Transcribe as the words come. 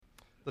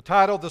The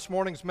title of this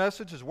morning's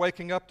message is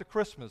Waking Up to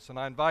Christmas, and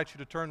I invite you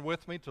to turn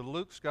with me to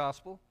Luke's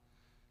Gospel,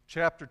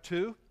 chapter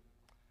 2,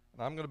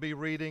 and I'm going to be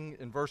reading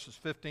in verses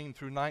 15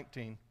 through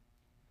 19.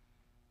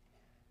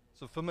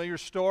 It's a familiar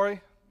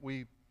story.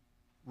 We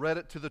read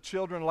it to the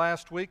children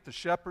last week, the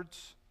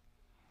shepherds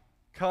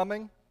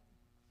coming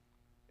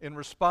in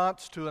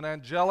response to an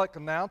angelic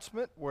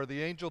announcement where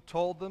the angel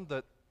told them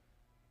that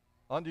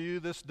unto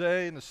you this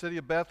day in the city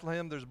of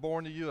Bethlehem there's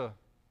born to you a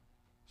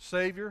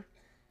Savior,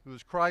 who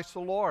is Christ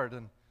the Lord.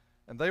 And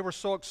they were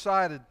so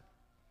excited.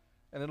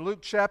 And in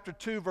Luke chapter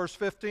 2, verse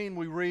 15,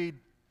 we read,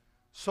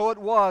 So it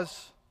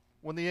was,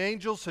 when the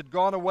angels had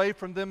gone away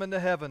from them into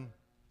heaven,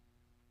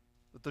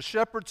 that the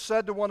shepherds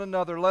said to one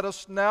another, Let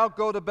us now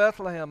go to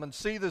Bethlehem and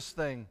see this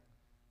thing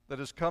that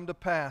has come to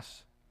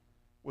pass,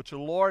 which the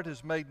Lord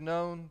has made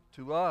known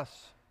to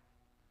us.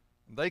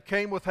 And they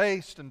came with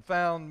haste and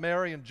found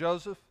Mary and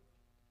Joseph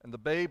and the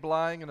babe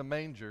lying in a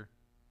manger.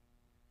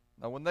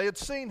 Now when they had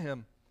seen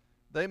him,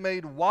 they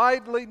made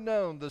widely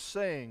known the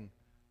saying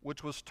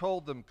which was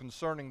told them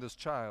concerning this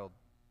child.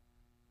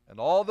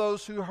 And all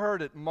those who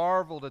heard it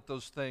marveled at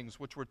those things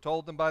which were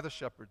told them by the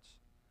shepherds.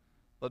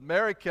 But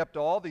Mary kept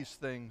all these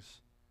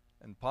things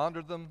and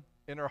pondered them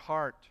in her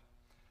heart.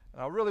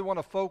 And I really want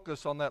to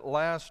focus on that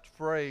last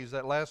phrase,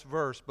 that last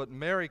verse. But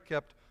Mary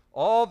kept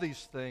all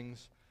these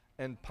things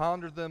and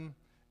pondered them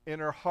in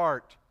her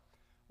heart.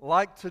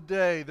 Like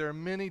today, there are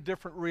many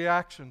different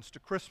reactions to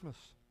Christmas.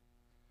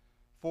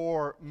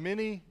 For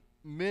many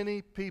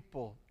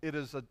people, it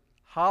is a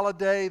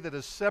holiday that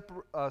is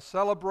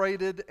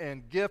celebrated,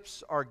 and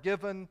gifts are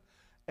given,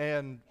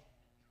 and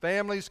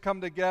families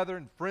come together,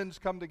 and friends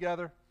come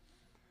together.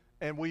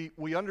 And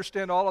we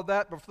understand all of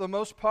that, but for the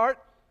most part,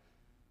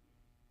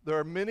 there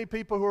are many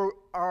people who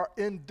are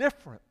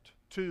indifferent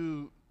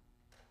to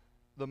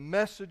the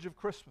message of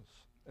Christmas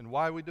and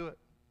why we do it.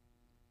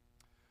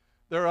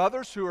 There are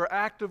others who are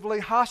actively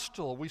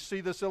hostile. We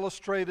see this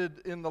illustrated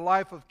in the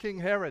life of King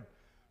Herod,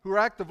 who are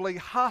actively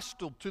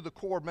hostile to the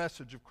core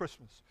message of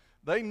Christmas.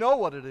 They know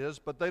what it is,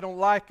 but they don't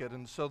like it,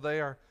 and so they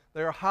are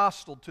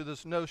hostile to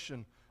this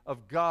notion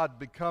of God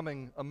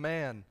becoming a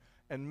man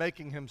and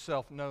making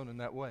himself known in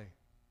that way.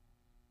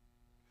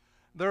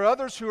 There are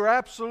others who are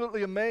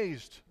absolutely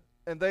amazed,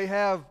 and they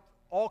have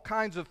all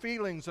kinds of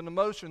feelings and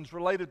emotions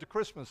related to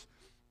Christmas.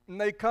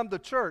 And they come to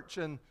church,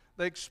 and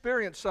they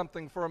experience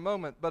something for a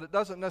moment, but it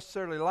doesn't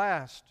necessarily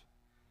last.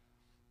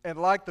 And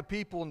like the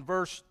people in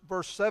verse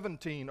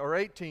 17 or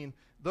 18,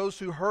 those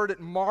who heard it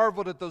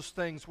marveled at those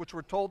things which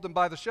were told them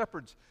by the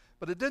shepherds.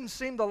 But it didn't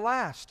seem to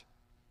last.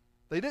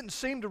 They didn't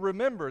seem to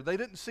remember. They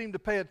didn't seem to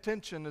pay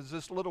attention as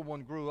this little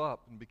one grew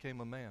up and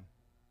became a man.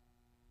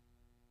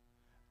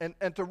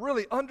 And to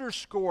really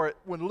underscore it,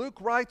 when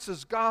Luke writes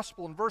his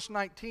gospel in verse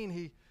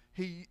 19,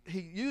 he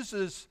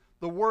uses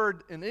the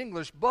word in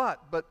English,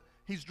 but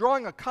he's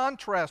drawing a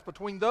contrast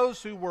between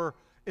those who were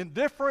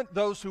indifferent,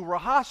 those who were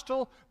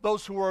hostile,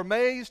 those who were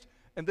amazed,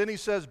 and then he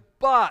says,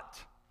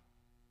 but,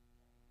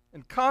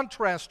 in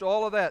contrast to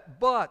all of that,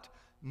 but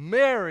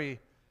Mary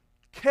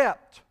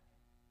kept,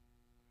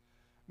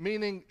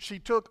 meaning she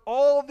took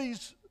all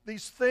these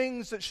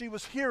things that she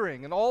was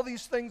hearing and all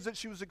these things that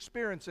she was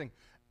experiencing,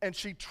 and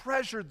she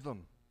treasured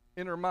them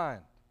in her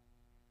mind.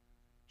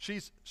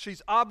 She's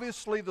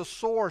obviously the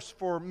source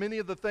for many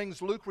of the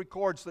things Luke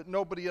records that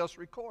nobody else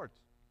records.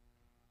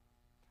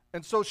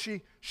 And so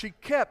she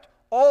kept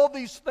all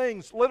these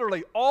things,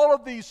 literally all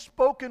of these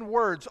spoken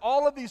words,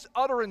 all of these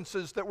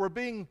utterances that were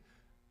being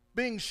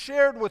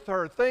shared with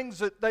her, things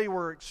that they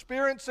were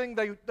experiencing,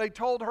 they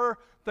told her,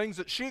 things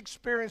that she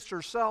experienced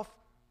herself.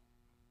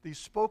 These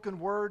spoken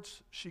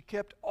words, she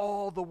kept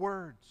all the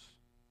words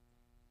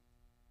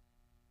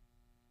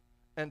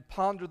and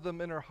pondered them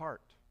in her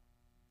heart.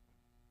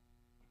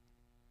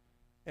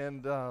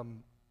 And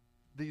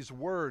these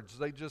words,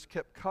 they just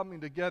kept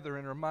coming together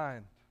in her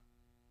mind.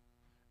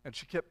 And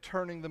she kept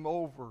turning them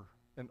over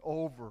and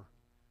over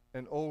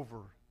and over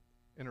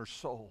in her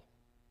soul.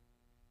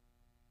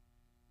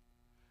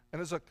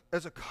 And as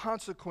a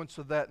consequence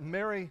of that,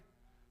 Mary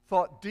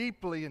thought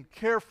deeply and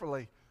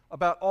carefully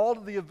about all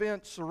of the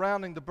events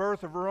surrounding the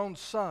birth of her own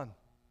son.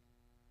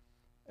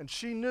 And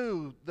she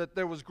knew that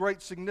there was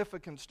great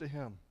significance to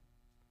him.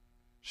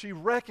 She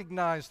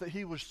recognized that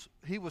he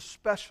was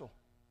special.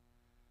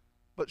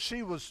 But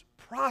she was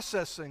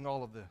processing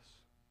all of this,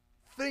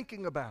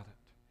 thinking about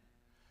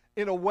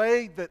it in a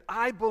way that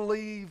I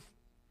believe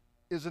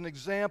is an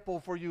example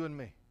for you and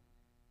me.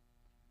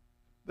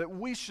 That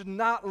we should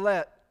not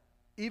let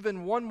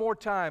even one more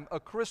time a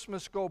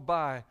Christmas go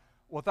by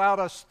without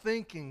us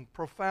thinking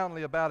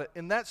profoundly about it.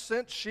 In that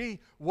sense, she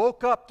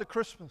woke up to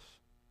Christmas.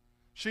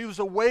 She was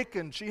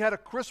awakened. She had a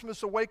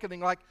Christmas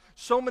awakening like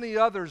so many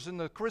others in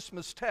the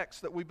Christmas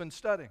text that we've been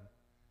studying.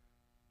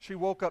 She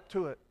woke up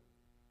to it.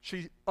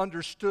 She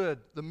understood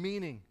the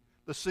meaning,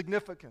 the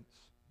significance.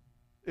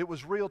 It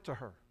was real to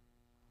her.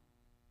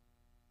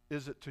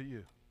 Is it to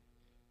you?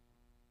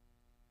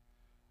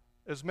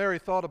 As Mary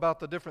thought about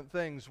the different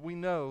things, we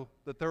know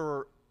that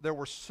there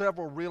were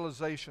several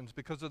realizations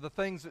because of the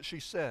things that she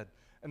said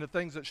and the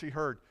things that she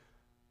heard.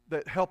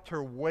 that helped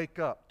her wake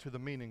up to the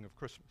meaning of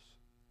Christmas.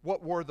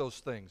 What were those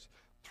things?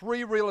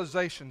 3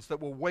 realizations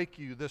that will wake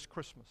you this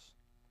Christmas.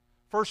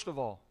 First of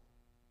all,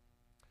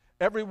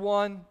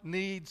 everyone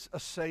needs a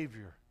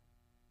Savior.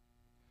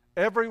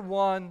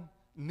 Everyone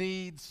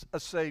needs a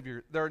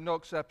Savior. There are no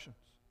exceptions.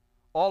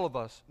 All of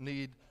us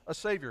need a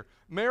Savior.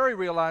 Mary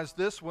realized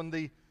this when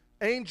the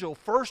angel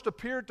first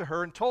appeared to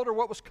her and told her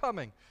what was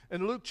coming.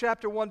 In Luke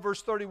chapter 1,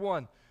 verse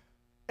 31,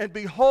 "And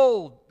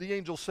behold," the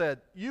angel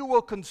said, "you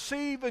will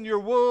conceive in your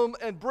womb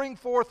and bring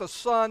forth a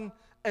son,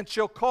 and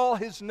shall call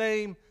his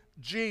name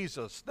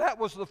Jesus." That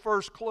was the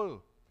first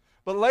clue.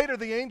 But later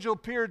the angel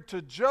appeared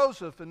to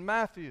Joseph in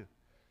Matthew.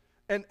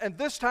 And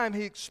this time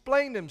he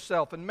explained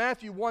himself. In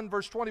Matthew 1,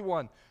 verse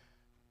 21,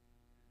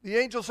 the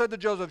angel said to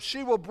Joseph,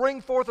 "She will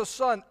bring forth a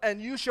son,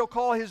 and you shall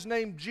call his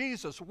name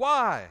Jesus."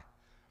 Why?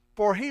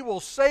 "For he will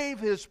save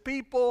his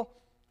people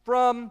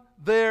from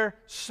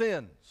their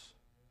sins."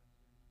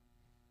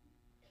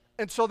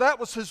 And so that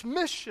was his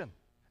mission.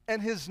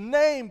 And his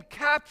name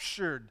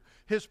captured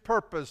his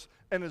purpose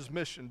and his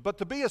mission. But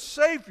to be a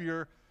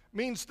Savior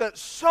means that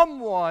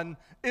someone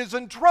is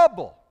in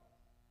trouble.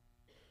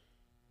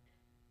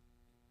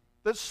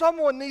 That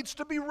someone needs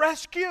to be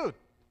rescued.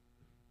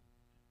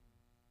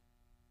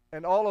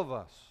 And all of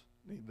us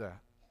need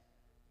that.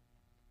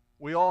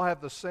 We all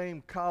have the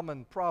same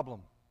common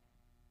problem.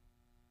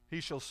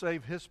 He shall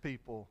save his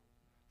people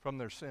from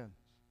their sins.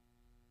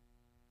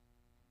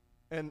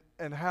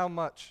 And how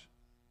much,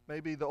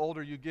 maybe the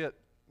older you get,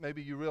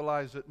 maybe you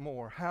realize it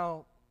more.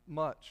 How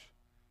much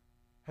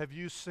have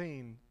you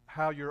seen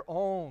how your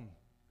own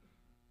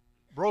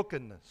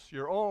brokenness,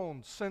 your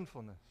own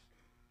sinfulness,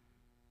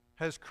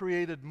 has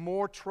created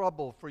more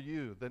trouble for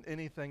you than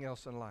anything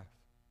else in life?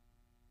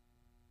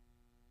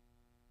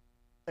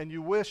 And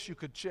you wish you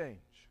could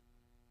change.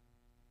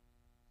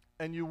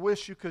 And you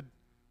wish you could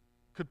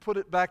put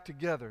it back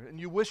together. And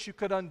you wish you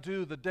could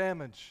undo the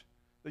damage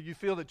that you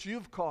feel that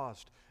you've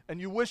caused. And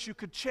you wish you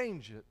could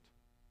change it.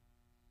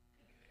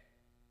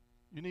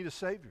 You need a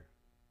Savior.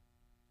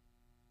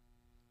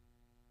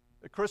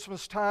 At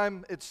Christmas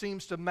time, it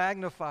seems to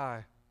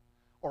magnify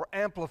or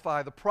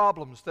amplify the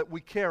problems that we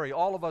carry,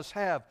 all of us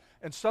have.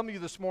 And some of you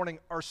this morning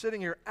are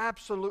sitting here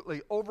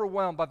absolutely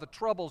overwhelmed by the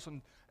troubles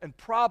and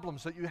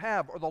problems that you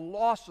have, or the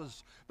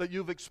losses that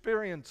you've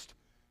experienced.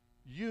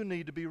 You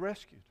need to be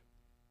rescued.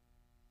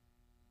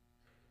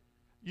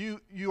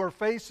 You are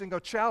facing a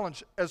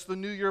challenge as the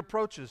new year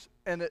approaches,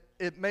 and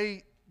it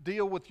may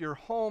deal with your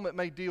home, it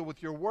may deal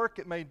with your work,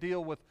 it may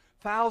deal with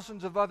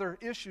thousands of other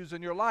issues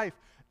in your life.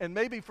 And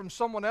maybe from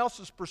someone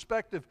else's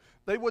perspective,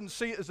 they wouldn't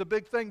see it as a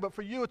big thing, but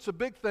for you it's a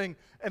big thing,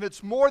 and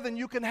it's more than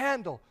you can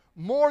handle,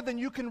 more than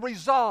you can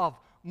resolve,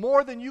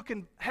 more than you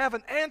can have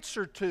an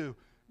answer to.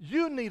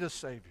 You need a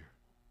Savior.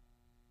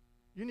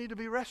 You need to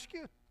be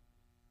rescued.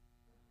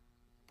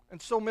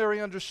 And so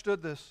Mary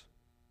understood this.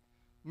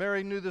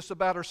 Mary knew this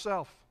about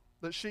herself,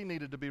 that she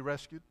needed to be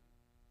rescued.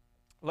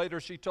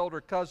 Later she told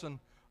her cousin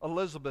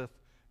Elizabeth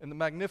in the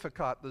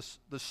Magnificat, this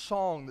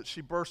song that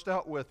she burst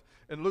out with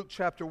in Luke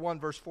chapter 1,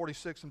 verse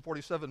 46 and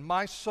 47.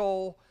 "My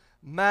soul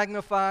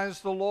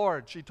magnifies the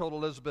Lord," she told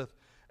Elizabeth,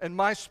 "and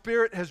my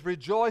spirit has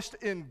rejoiced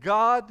in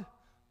God,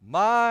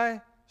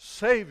 my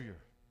Savior."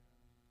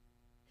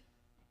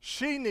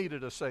 She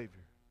needed a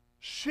Savior.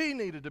 She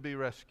needed to be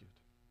rescued.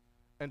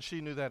 And she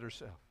knew that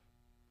herself.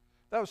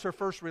 That was her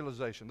first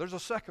realization. There's a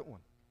second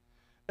one.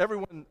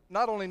 Everyone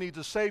not only needs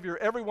a Savior,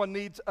 everyone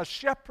needs a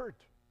shepherd.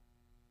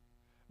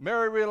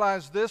 Mary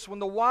realized this when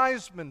the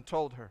wise men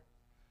told her.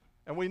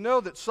 And we know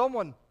that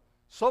someone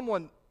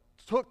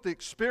took the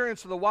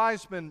experience of the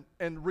wise men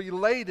and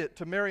relayed it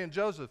to Mary and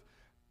Joseph.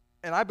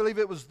 And I believe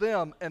it was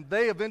them, and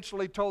they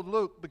eventually told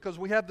Luke, because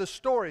we have this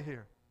story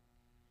here.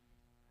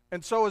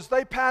 And so as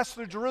they passed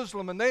through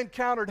Jerusalem and they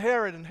encountered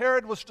Herod, and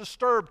Herod was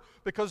disturbed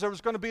because there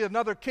was going to be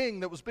another king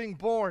that was being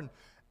born.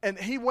 And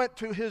he went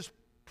to his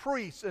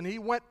priests and he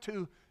went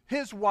to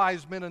his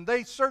wise men, and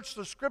they searched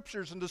the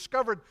Scriptures and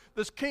discovered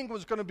this king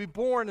was going to be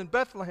born in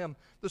Bethlehem.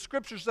 The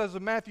Scripture says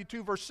in Matthew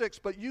 2, verse 6,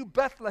 "But you,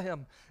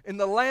 Bethlehem, in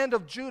the land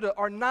of Judah,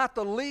 are not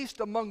the least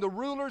among the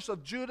rulers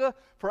of Judah,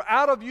 for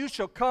out of you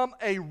shall come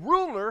a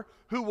ruler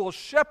who will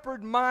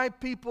shepherd my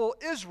people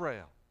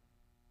Israel."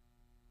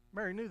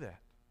 Mary knew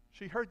that.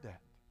 She heard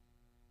that.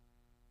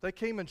 They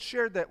came and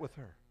shared that with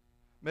her.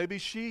 Maybe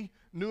she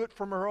knew it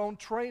from her own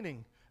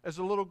training as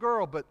a little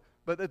girl, but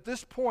at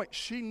this point,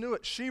 she knew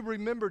it. She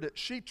remembered it.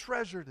 She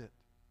treasured it.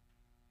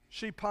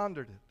 She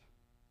pondered it.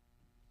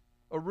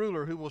 A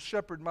ruler who will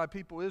shepherd my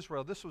people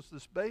Israel. This was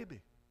this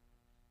baby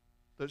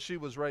that she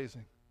was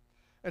raising.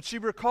 And she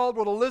recalled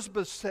what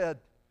Elizabeth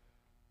said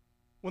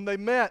when they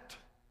met,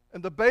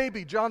 and the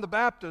baby, John the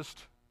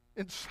Baptist,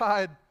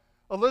 inside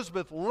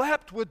Elizabeth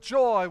leapt with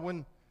joy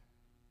when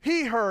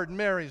he heard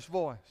Mary's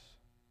voice.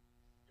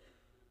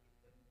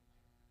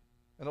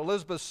 And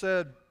Elizabeth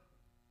said,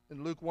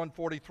 in Luke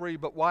 1:43,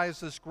 "But why is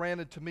this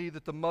granted to me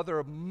that the mother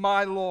of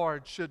my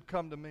Lord should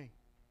come to me?"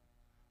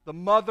 The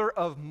mother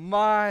of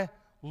my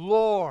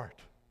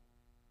Lord.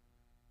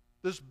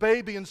 This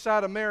baby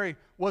inside of Mary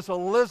was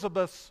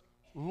Elizabeth's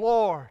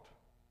Lord.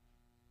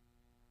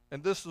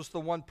 And this is the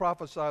one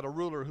prophesied, a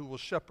ruler who will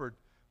shepherd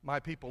my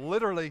people.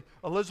 Literally,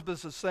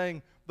 Elizabeth is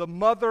saying, the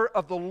mother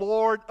of the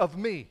Lord of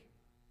me.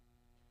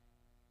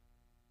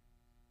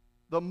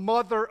 The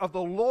mother of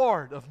the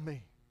Lord of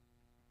me.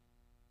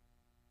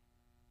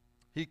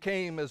 He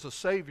came as a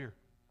Savior,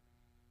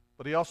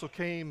 but He also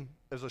came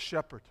as a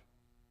shepherd.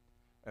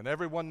 And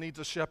everyone needs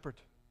a shepherd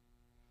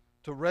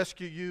to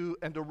rescue you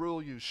and to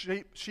rule you.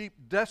 Sheep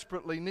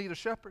desperately need a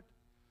shepherd.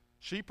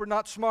 Sheep are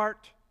not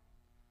smart.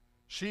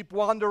 Sheep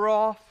wander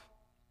off.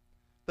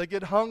 They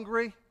get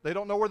hungry. They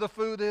don't know where the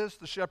food is.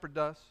 The shepherd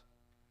does.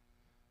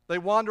 They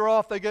wander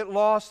off. They get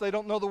lost. They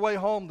don't know the way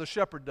home. The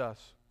shepherd does.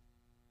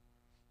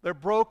 They're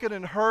broken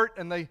and hurt,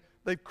 and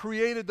they've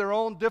created their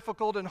own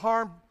difficult and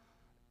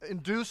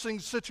harm-inducing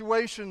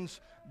situations.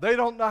 They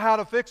don't know how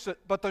to fix it,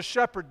 but the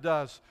shepherd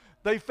does.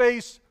 They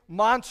face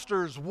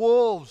monsters,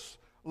 wolves,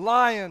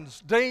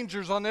 lions,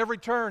 dangers on every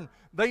turn.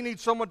 They need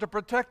someone to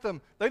protect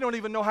them. They don't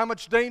even know how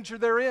much danger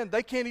they're in.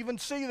 They can't even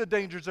see the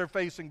dangers they're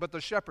facing, but the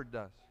shepherd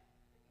does.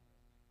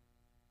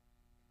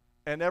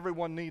 And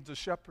everyone needs a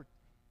shepherd.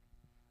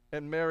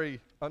 And Mary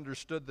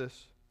understood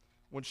this.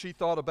 When she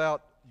thought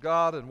about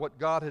God and what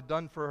God had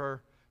done for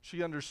her,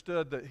 she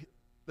understood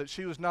that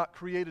she was not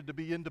created to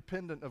be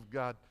independent of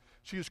God.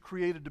 She was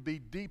created to be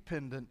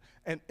dependent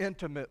and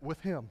intimate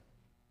with Him.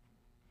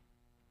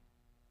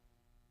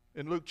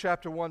 In Luke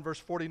chapter 1, verse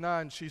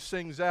 49, she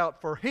sings out,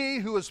 "For He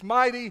who is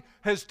mighty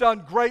has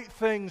done great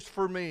things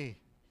for me,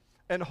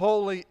 and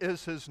holy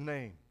is His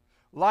name."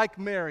 Like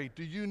Mary,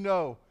 do you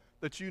know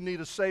that you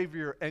need a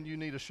Savior and you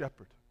need a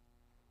shepherd?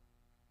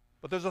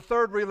 But there's a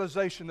third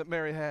realization that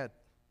Mary had,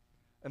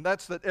 and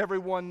that's that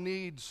everyone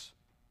needs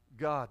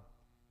God.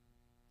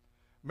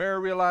 Mary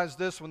realized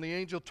this when the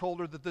angel told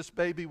her that this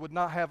baby would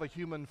not have a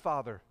human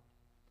father.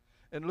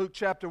 In Luke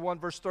chapter 1,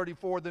 verse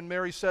 34, then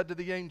Mary said to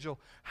the angel,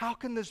 "How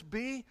can this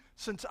be,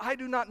 since I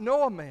do not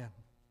know a man?"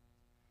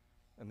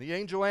 And the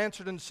angel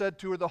answered and said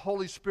to her, "The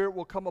Holy Spirit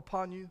will come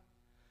upon you,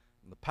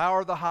 and the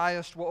power of the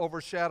highest will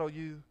overshadow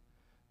you.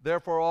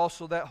 Therefore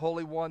also that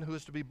Holy One who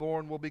is to be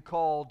born will be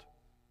called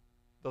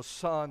the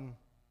Son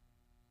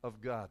of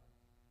God."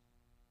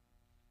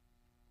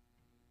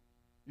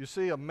 You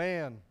see, a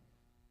man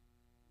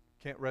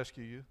can't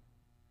rescue you.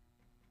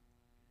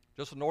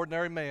 Just an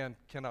ordinary man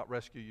cannot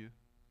rescue you.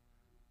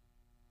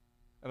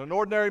 And an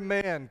ordinary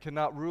man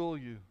cannot rule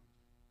you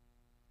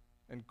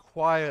and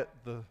quiet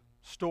the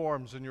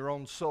storms in your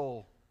own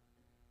soul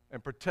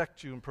and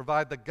protect you and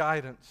provide the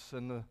guidance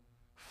and the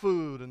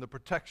food and the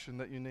protection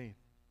that you need.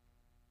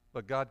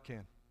 But God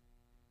can.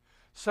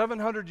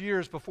 700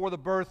 years before the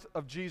birth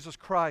of Jesus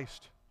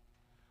Christ,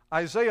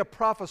 Isaiah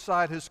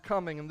prophesied His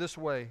coming in this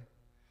way.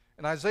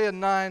 In Isaiah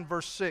 9,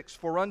 verse 6,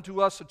 "For unto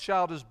us a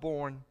child is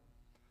born,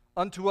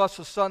 unto us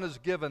a son is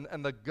given,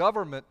 and the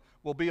government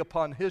will be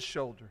upon His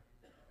shoulder."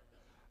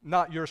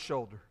 Not your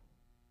shoulder.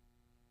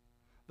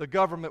 The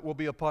government will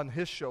be upon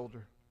His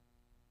shoulder.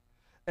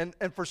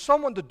 And for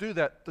someone to do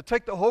that, to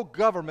take the whole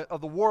government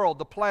of the world,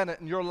 the planet,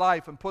 and your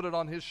life and put it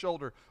on His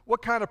shoulder,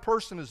 what kind of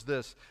person is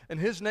this? And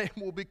His name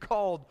will be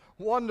called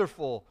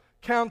Wonderful,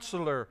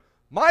 Counselor,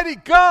 Mighty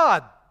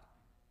God,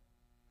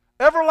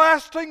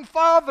 Everlasting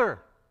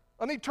Father,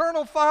 an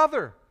eternal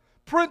Father,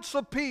 Prince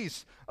of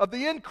Peace. Of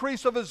the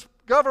increase of His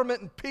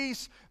government and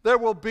peace, there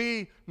will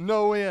be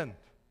no end.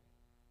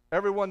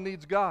 Everyone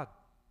needs God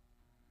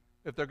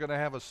if they're going to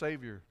have a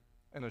Savior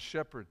and a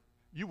shepherd.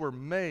 You were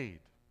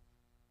made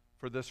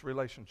for this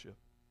relationship.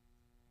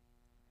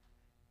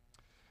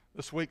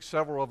 This week,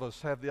 several of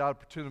us have the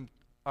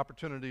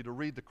opportunity to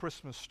read the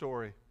Christmas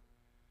story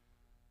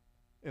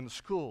in the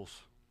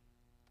schools.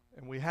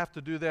 And we have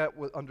to do that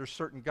under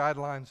certain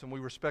guidelines, and we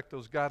respect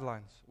those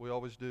guidelines. We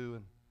always do.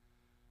 And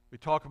we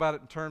talk about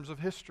it in terms of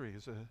history.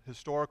 It's a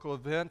historical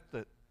event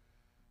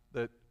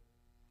that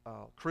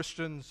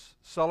Christians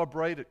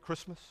celebrate at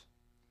Christmas.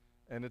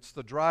 And it's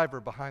the driver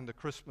behind the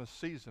Christmas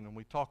season, and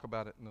we talk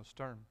about it in those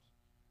terms.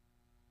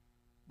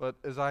 But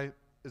as I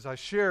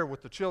share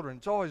with the children,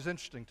 it's always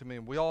interesting to me,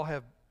 and we all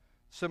have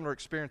similar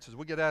experiences.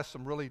 We get asked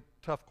some really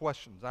tough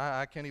questions.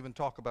 I can't even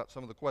talk about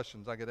some of the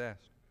questions I get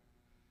asked.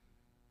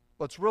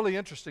 But it's really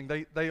interesting.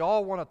 They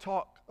all want to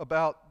talk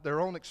about their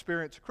own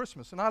experience at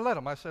Christmas, and I let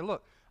them. I say,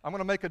 "Look, I'm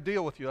going to make a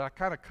deal with you." I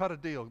kind of cut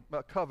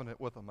a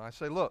covenant with them. I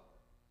say, "Look,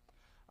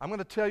 I'm going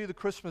to tell you the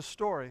Christmas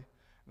story,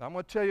 and I'm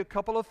going to tell you a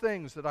couple of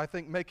things that I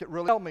think make it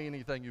really. Tell me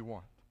anything you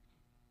want."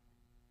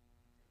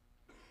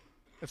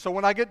 And so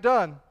when I get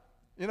done,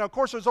 of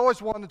course there's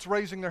always one that's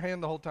raising their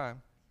hand the whole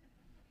time.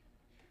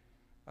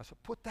 I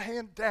said, "Put the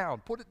hand down,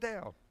 put it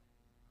down."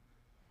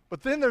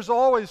 But then there's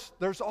always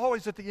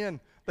at the end,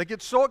 they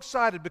get so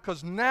excited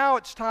because now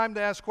it's time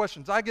to ask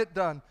questions. I get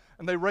done,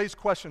 and they raise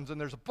questions,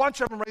 and there's a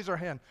bunch of them raise their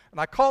hand, and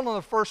I call on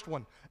the first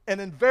one, and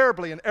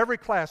invariably in every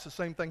class the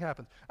same thing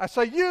happens. I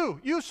say,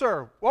 you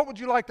sir, what would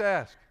you like to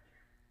ask?"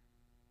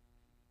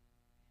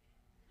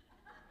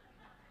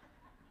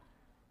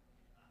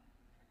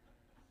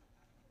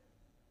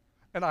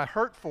 And I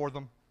hurt for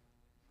them.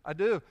 I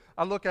do.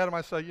 I look at them,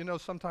 I say,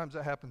 sometimes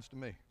that happens to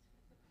me.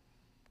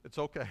 It's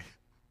okay.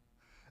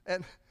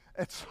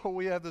 and so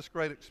we have this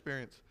great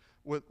experience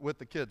with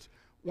the kids.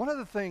 One of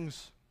the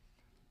things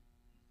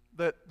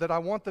that I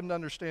want them to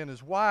understand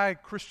is why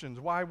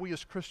we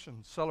as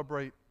Christians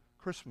celebrate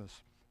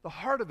Christmas. The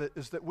heart of it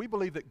is that we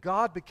believe that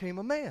God became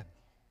a man.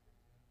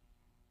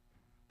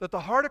 That the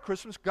heart of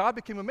Christmas, God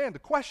became a man. The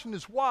question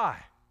is why?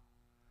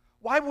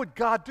 Why would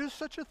God do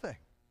such a thing?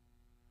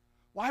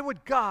 Why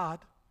would God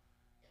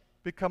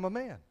become a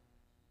man?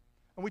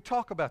 And we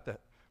talk about that.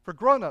 For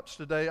grown-ups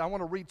today, I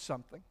want to read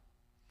something.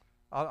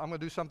 I'm going to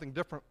do something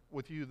different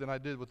with you than I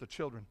did with the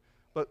children.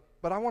 But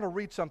I want to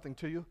read something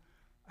to you.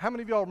 How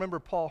many of y'all remember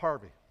Paul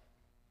Harvey?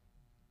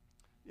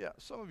 Yeah,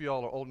 some of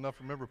y'all are old enough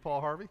to remember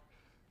Paul Harvey.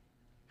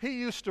 He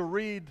used to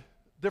read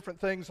different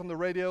things on the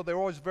radio. They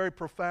were always very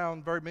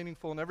profound, very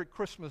meaningful, and every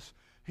Christmas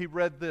he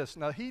read this.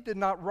 Now, he did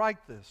not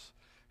write this.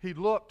 He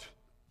looked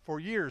for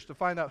years to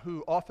find out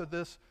who authored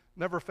this,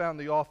 never found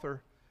the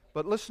author.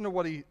 But listen to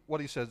what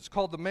he says. It's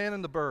called The Man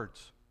and the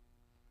Birds.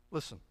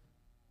 Listen.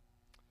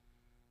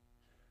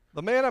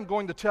 The man I'm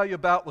going to tell you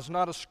about was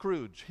not a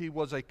Scrooge. He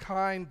was a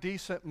kind,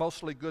 decent,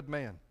 mostly good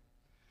man,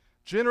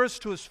 generous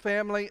to his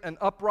family and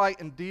upright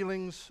in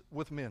dealings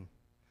with men.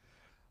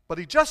 But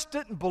he just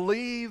didn't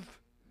believe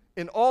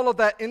in all of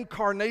that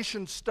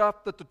incarnation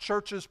stuff that the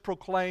churches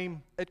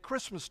proclaim at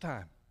Christmas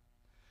time.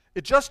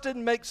 It just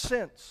didn't make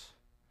sense.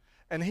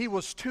 And he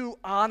was too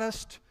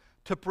honest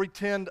to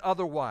pretend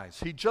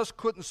otherwise. He just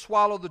couldn't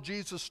swallow the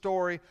Jesus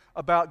story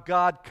about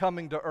God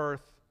coming to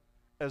earth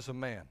as a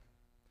man.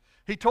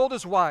 He told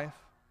his wife,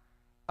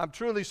 "I'm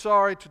truly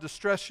sorry to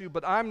distress you,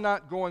 but I'm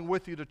not going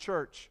with you to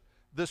church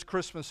this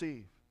Christmas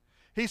Eve."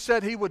 He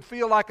said he would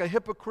feel like a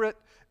hypocrite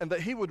and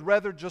that he would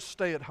rather just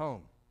stay at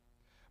home,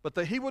 but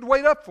that he would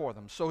wait up for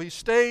them. So he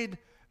stayed,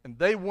 and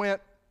they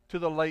went to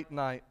the late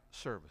night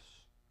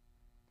service.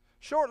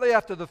 Shortly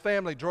after the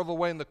family drove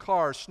away in the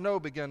car, snow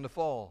began to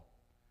fall.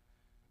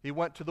 He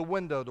went to the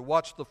window to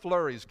watch the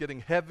flurries getting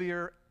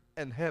heavier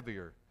and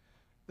heavier.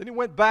 Then he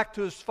went back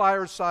to his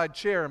fireside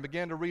chair and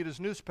began to read his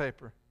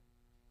newspaper.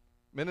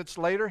 Minutes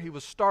later, he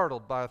was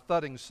startled by a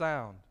thudding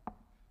sound,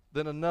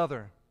 then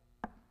another,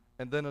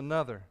 and then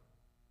another.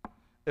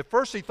 At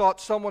first, he thought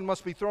someone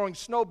must be throwing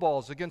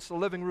snowballs against the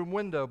living room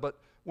window, but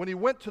when he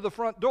went to the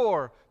front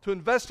door to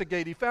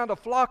investigate, he found a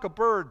flock of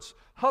birds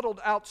huddled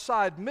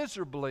outside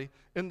miserably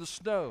in the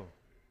snow.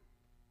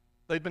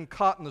 They'd been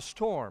caught in the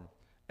storm,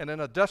 and in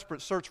a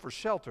desperate search for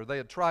shelter, they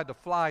had tried to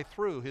fly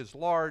through his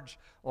large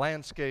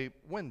landscape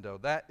window.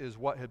 That is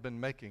what had been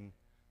making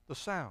the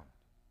sound.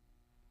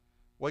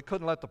 Well, he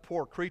couldn't let the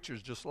poor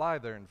creatures just lie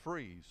there and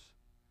freeze.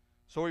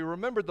 So he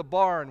remembered the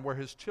barn where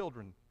his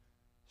children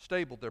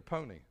stabled their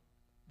pony.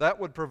 That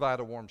would provide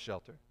a warm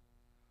shelter.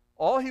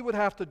 All he would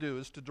have to do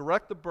is to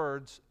direct the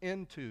birds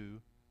into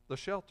the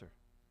shelter.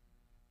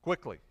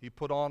 Quickly, he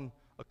put on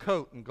a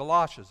coat and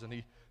galoshes, and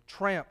he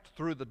tramped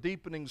through the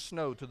deepening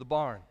snow to the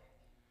barn.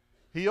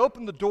 He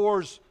opened the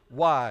doors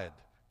wide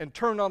and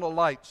turned on a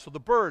light so the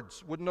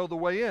birds would know the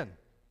way in.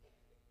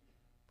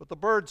 But the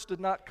birds did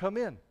not come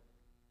in.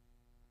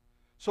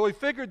 So he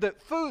figured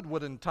that food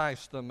would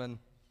entice them, and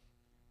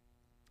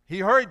he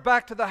hurried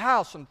back to the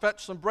house and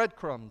fetched some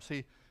breadcrumbs.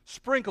 He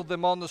sprinkled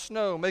them on the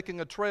snow, making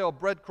a trail of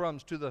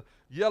breadcrumbs to the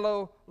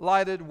yellow,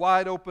 lighted,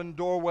 wide-open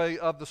doorway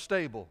of the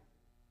stable.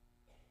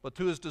 But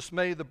to his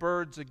dismay, the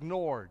birds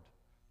ignored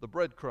the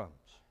breadcrumbs.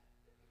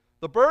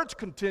 The birds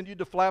continued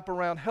to flap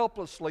around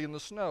helplessly in the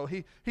snow.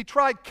 He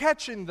tried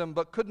catching them,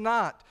 but could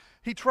not.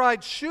 He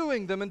tried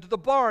shooing them into the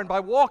barn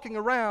by walking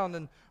around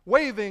and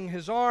waving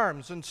his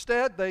arms.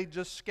 Instead, they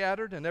just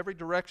scattered in every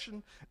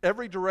direction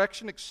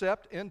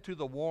except into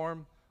the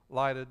warm,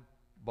 lighted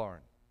barn.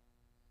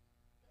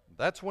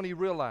 That's when he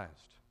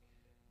realized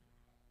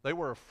they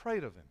were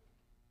afraid of him.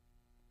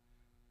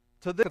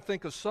 To then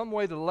think of some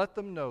way to let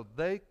them know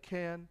they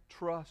can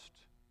trust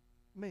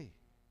me.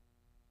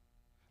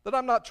 That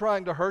I'm not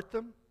trying to hurt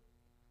them,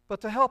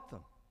 but to help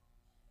them.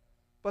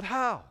 But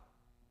how?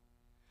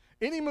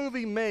 Any move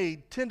he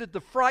made tended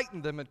to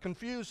frighten them and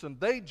confuse them.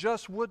 They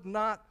just would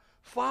not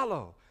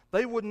follow.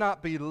 They would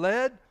not be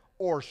led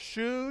or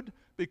shooed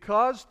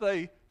because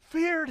they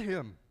feared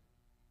him.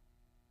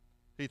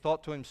 He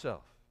thought to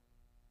himself,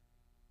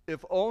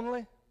 if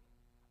only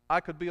I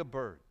could be a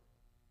bird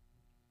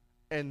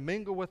and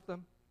mingle with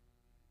them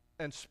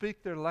and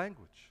speak their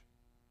language,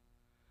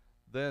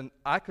 then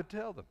I could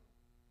tell them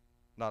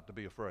not to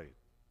be afraid.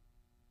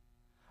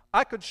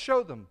 I could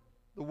show them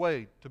the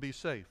way to be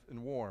safe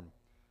and warm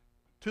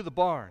to the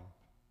barn.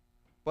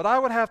 But I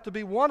would have to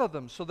be one of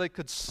them so they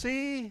could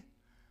see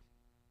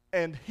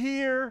and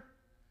hear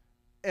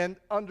and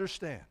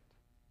understand.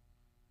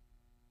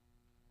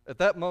 At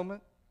that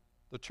moment,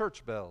 the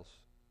church bells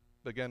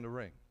began to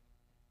ring.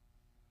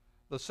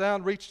 The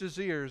sound reached his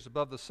ears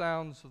above the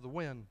sounds of the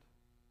wind.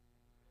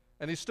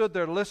 And he stood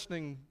there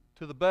listening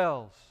to the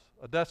bells,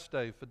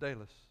 Adeste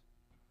Fidelis,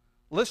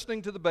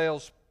 listening to the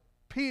bells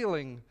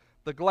pealing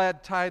the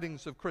glad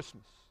tidings of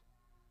Christmas.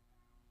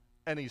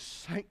 And he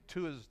sank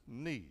to his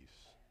knees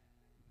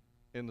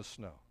in the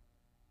snow.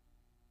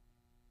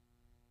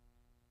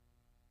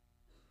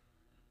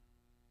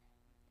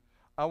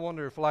 I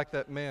wonder if, like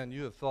that man,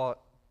 you have thought,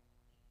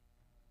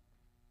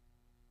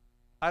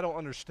 I don't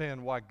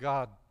understand why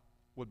God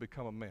would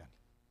become a man.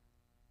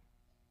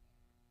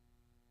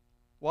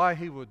 Why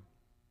he would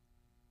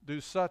do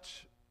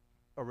such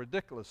a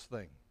ridiculous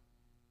thing.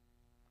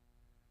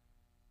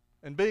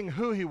 And being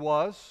who he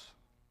was,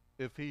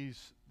 if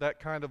he's that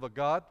kind of a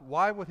God,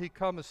 why would he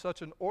come as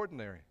such an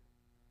ordinary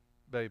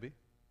baby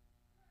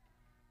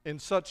in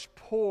such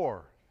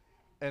poor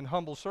and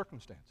humble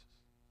circumstances?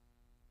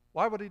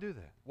 Why would he do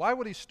that? Why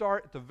would he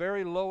start at the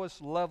very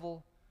lowest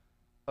level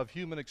of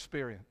human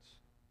experience?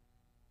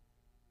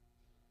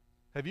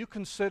 Have you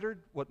considered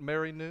what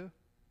Mary knew?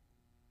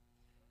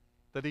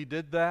 That he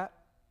did that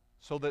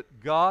so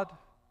that God,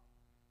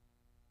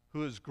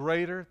 who is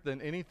greater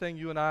than anything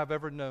you and I have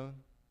ever known,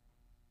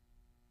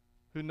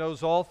 who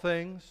knows all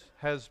things,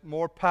 has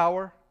more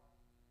power,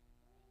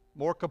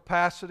 more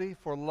capacity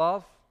for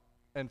love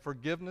and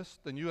forgiveness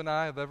than you and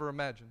I have ever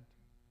imagined.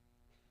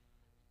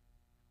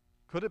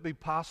 Could it be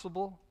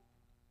possible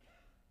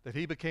that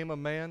he became a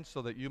man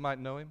so that you might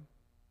know him?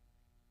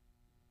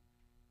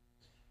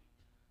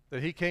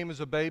 That he came as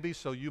a baby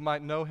so you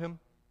might know him?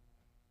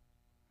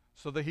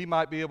 So that he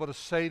might be able to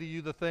say to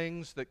you the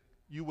things that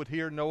you would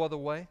hear no other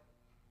way?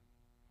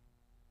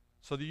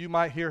 So that you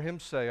might hear him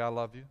say, I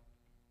love you.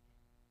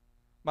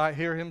 Might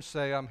hear him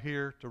say, I'm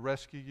here to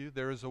rescue you.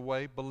 There is a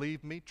way.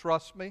 Believe me.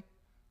 Trust me.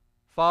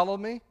 Follow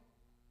me.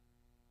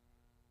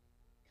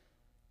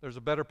 There's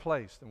a better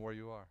place than where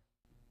you are.